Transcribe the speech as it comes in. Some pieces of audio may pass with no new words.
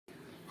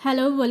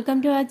Hello,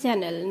 welcome to our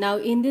channel. Now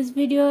in this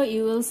video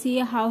you will see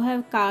how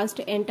have cast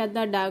entered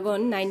the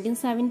Dragon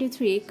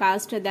 1973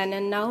 cast then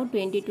and now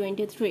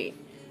 2023.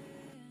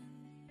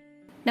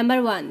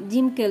 Number 1.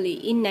 Jim Kelly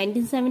in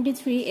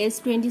 1973 age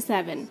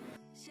 27.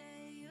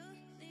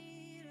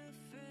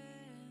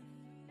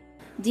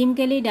 Jim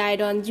Kelly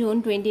died on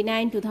June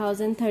 29,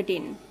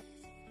 2013.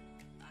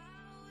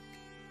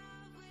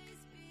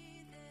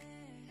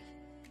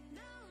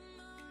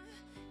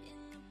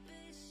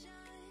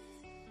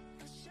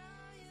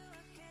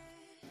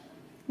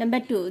 Number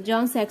 2.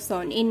 John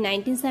Saxon in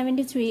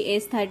 1973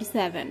 age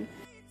 37.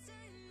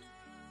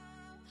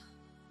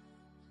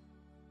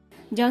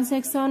 John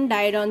Saxon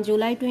died on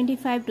July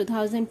 25,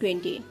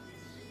 2020.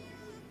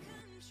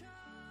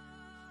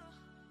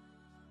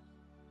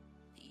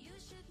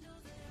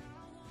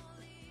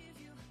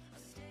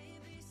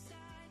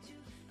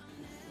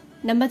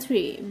 Number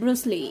 3.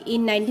 Bruce Lee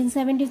in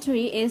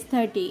 1973 age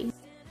 30.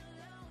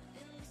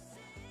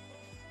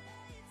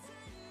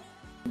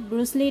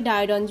 Bruce Lee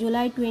died on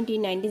July 20,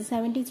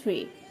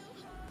 1973.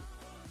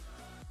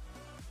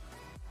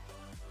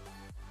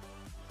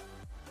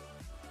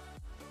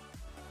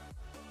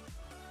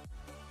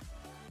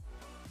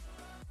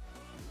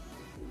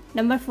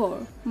 Number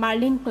 4.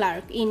 Marlene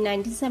Clark in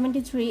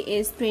 1973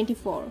 age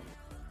 24.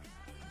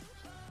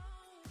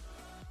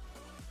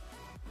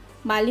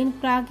 Marlene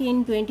Clark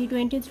in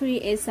 2023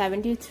 age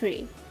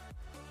 73.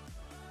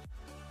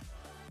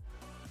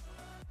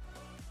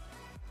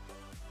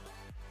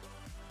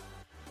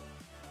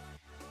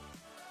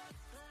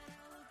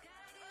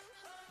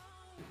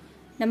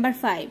 Number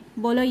 5.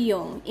 Bolo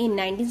Yeung in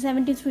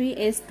 1973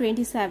 age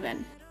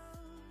 27.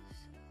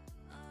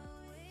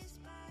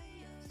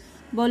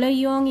 Bolo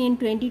Yeung in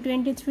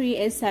 2023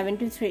 age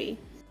 73.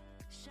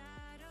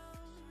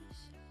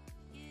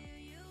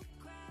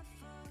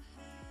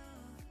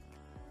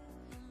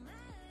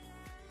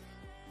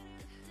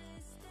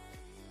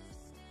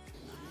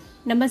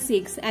 Number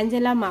 6.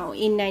 Angela Mao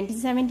in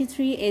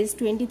 1973 age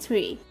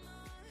 23.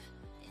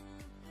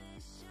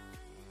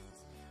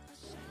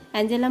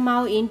 Angela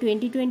Mao in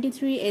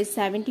 2023 age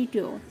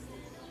 72.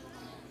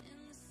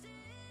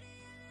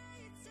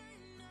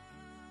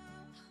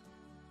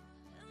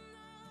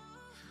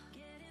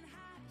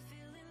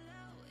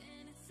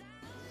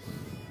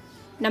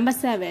 Number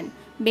 7.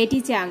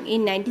 Betty Chung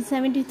in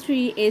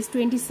 1973 age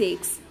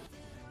 26.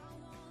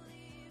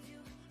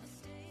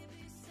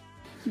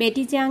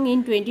 Betty Chung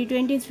in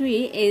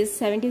 2023 age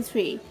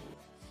 73.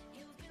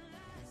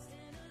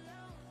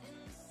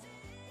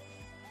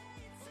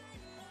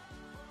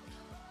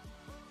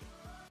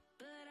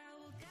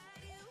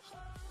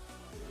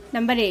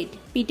 Number 8.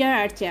 Peter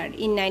Archer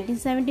in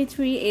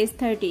 1973 age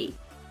 30.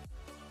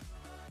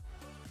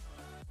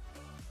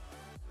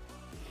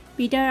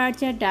 Peter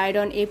Archer died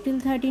on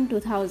April 13,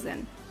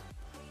 2000.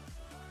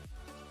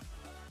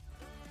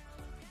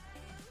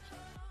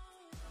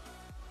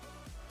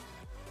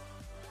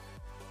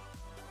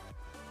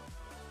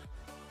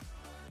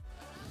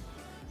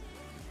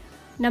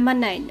 Number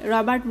 9.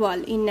 Robert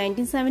Wall in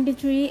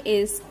 1973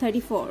 age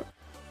 34.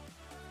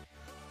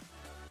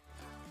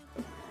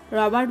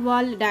 Robert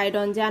Wall died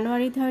on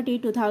January 30,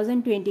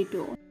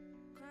 2022.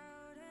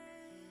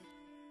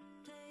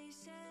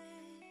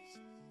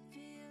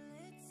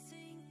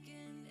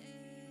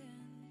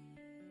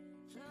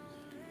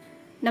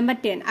 Number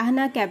 10.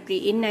 Ahna Capri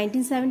in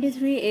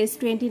 1973 age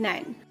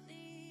 29.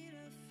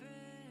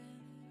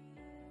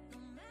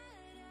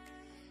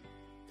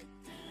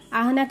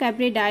 Ahna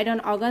Capri died on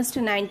August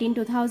 19,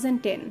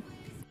 2010.